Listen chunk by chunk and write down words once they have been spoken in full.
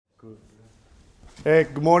Good.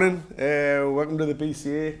 Good morning. Welcome to the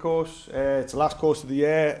BCA course. It's the last course of the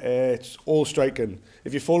year. It's all striking.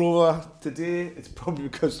 If you fall over today, it's probably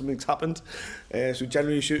because something's happened. So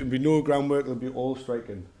generally shooting be no groundwork, it'll be all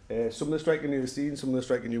striking. Some of the striking you've seen, some of the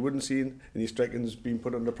striking you wouldn't seen, and your striking's been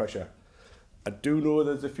put under pressure. I do know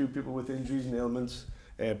there's a few people with injuries and ailments,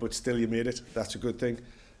 but still you made it. That's a good thing.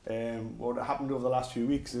 What happened over the last few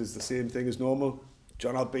weeks is the same thing as normal.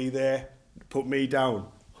 John, I'll be there. Put me down.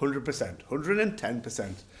 100%,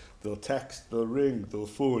 110%. They'll text, they'll ring, they'll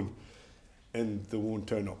phone, and they won't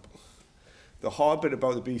turn up. The hard bit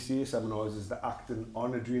about the BCA seminars is the acting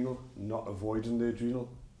on adrenal, not avoiding the adrenal.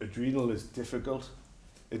 Adrenal is difficult.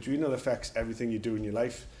 Adrenal affects everything you do in your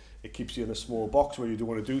life. It keeps you in a small box where you don't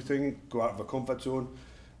want to do things, go out of a comfort zone.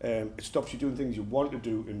 It stops you doing things you want to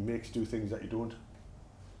do and makes you do things that you don't.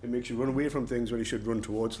 It makes you run away from things when you should run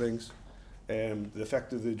towards things. The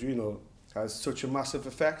effect of the adrenal has such a massive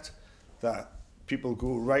effect that people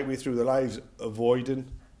go right way through their lives avoiding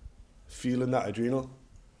feeling that adrenal.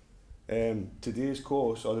 Today's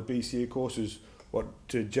course, or the BCA course, is what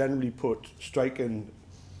to generally put striking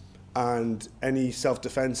and any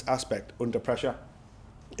self-defense aspect under pressure.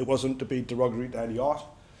 It wasn't to be derogatory to any art.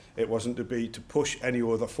 It wasn't to be to push any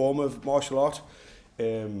other form of martial art.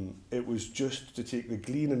 It was just to take the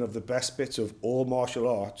gleaning of the best bits of all martial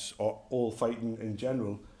arts, or all fighting in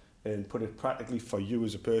general, and put it practically for you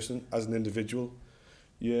as a person, as an individual.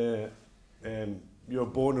 You're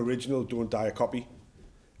born original, don't die a copy.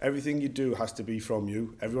 Everything you do has to be from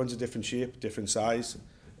you. Everyone's a different shape, different size,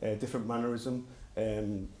 different mannerism,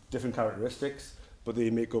 different characteristics, but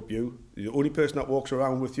they make up you. The only person that walks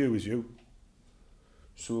around with you is you.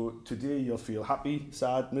 So today you'll feel happy,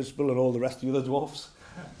 sad, miserable, and all the rest of the other dwarfs.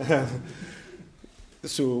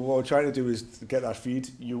 So what we're trying to do is to get that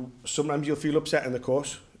feed. Sometimes you'll feel upset in the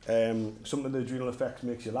course. Some of the adrenal effects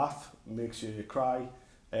makes you laugh, makes you cry,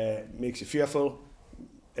 makes you fearful,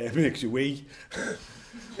 makes you wee.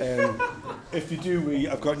 If you do wee,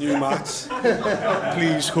 I've got new mats.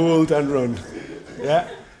 Please hold and run. Yeah.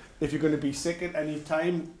 If you're going to be sick at any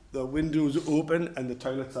time, the windows are open and the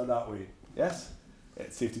toilets are that way. Yes?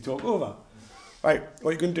 It's safety talk over. Right,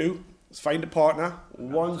 what you can do is find a partner.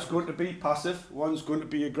 One's going to be passive, one's going to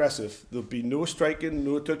be aggressive. There'll be no striking,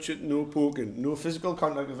 no touching, no poking, no physical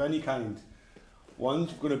contact of any kind.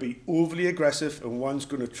 One's going to be overly aggressive and one's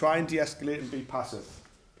going to try and de-escalate and be passive.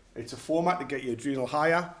 It's a format to get your adrenal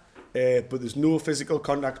higher, but there's no physical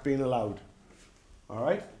contact being allowed. All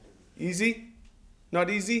right? Easy? Not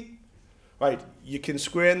easy? Right, you can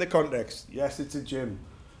square in the context. Yes, it's a gym.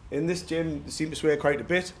 In this gym, they seem to swear quite a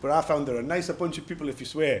bit, but I found they're a nicer bunch of people if you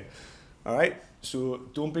swear. All right? So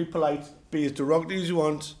don't be polite. Be as derogatory as you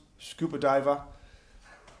want. Scuba diver.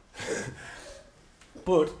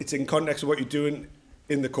 But it's in context of what you're doing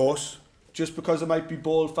in the course. Just because it might be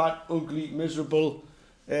bald, fat, ugly, miserable,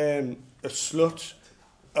 a slut,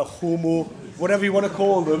 a homo, whatever you want to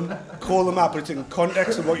call them up. But it's in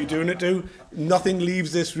context of what you're doing it to. Nothing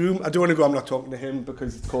leaves this room. I don't want to go, I'm not talking to him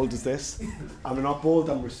because it's cold as this. I'm not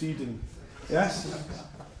bald, I'm receding. Yes?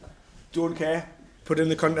 Don't care. Put in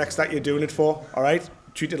the context that you're doing it for, all right?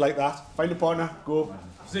 Treat it like that. Find a partner, go.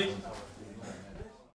 See?